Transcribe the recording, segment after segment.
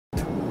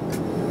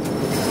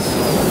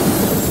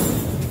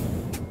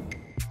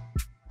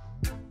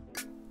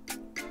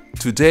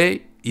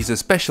Today is a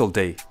special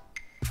day.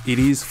 It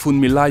is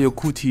Funmilayo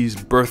Kuti's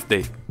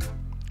birthday.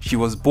 She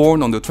was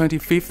born on the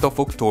 25th of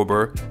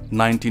October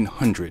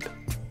 1900.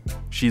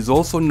 She is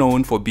also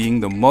known for being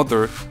the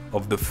mother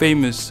of the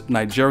famous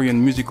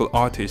Nigerian musical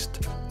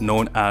artist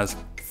known as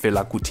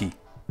Fela Kuti.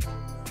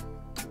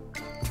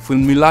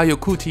 Funmilayo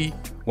Kuti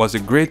was a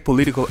great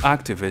political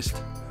activist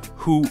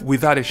who,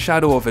 without a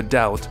shadow of a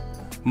doubt,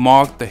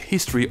 marked the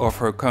history of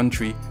her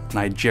country,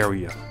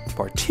 Nigeria,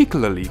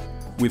 particularly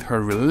with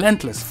her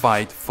relentless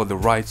fight for the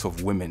rights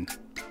of women.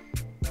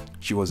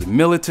 She was a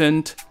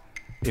militant,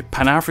 a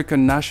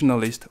Pan-African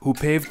nationalist who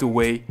paved the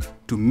way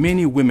to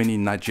many women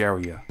in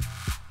Nigeria.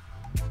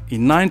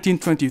 In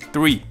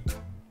 1923,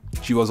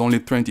 she was only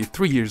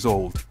 23 years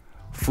old.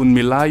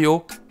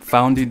 Funmilayo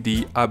founded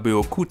the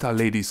Abeokuta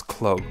Ladies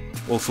Club,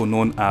 also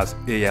known as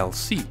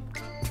ALC.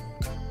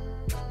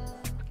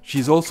 She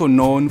is also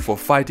known for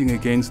fighting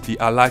against the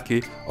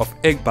Alake of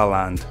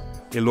Egbaland,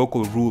 a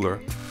local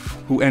ruler,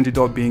 who ended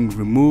up being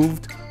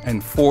removed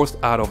and forced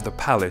out of the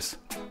palace.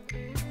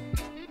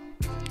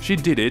 She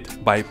did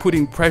it by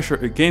putting pressure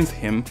against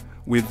him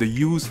with the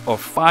use of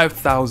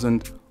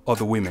 5,000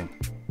 other women.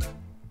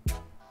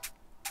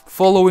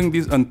 Following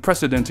this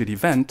unprecedented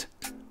event,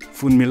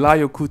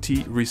 Funmilayo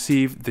Kuti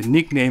received the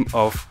nickname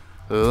of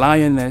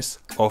Lioness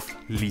of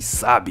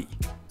Lisabi.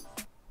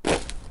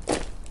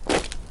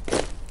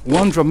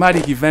 One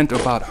dramatic event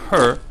about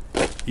her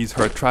is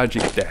her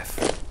tragic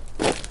death.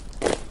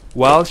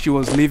 While she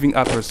was living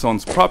at her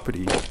son's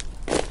property,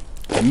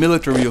 a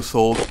military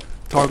assault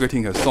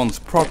targeting her son's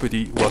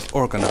property was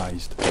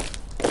organized.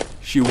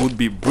 She would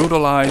be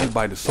brutalized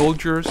by the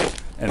soldiers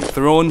and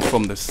thrown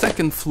from the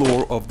second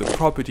floor of the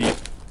property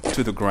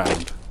to the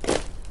ground.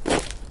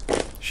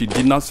 She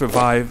did not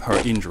survive her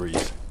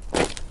injuries.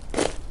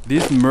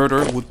 This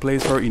murder would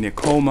place her in a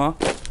coma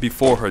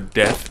before her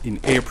death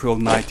in April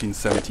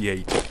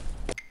 1978.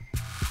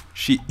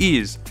 She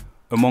is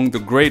among the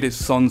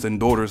greatest sons and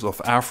daughters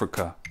of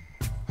Africa.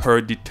 Her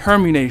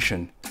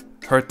determination,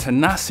 her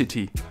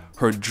tenacity,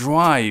 her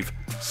drive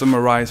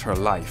summarize her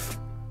life.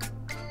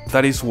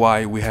 That is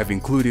why we have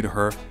included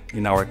her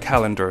in our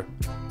calendar,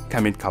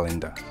 Kamit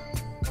Calendar.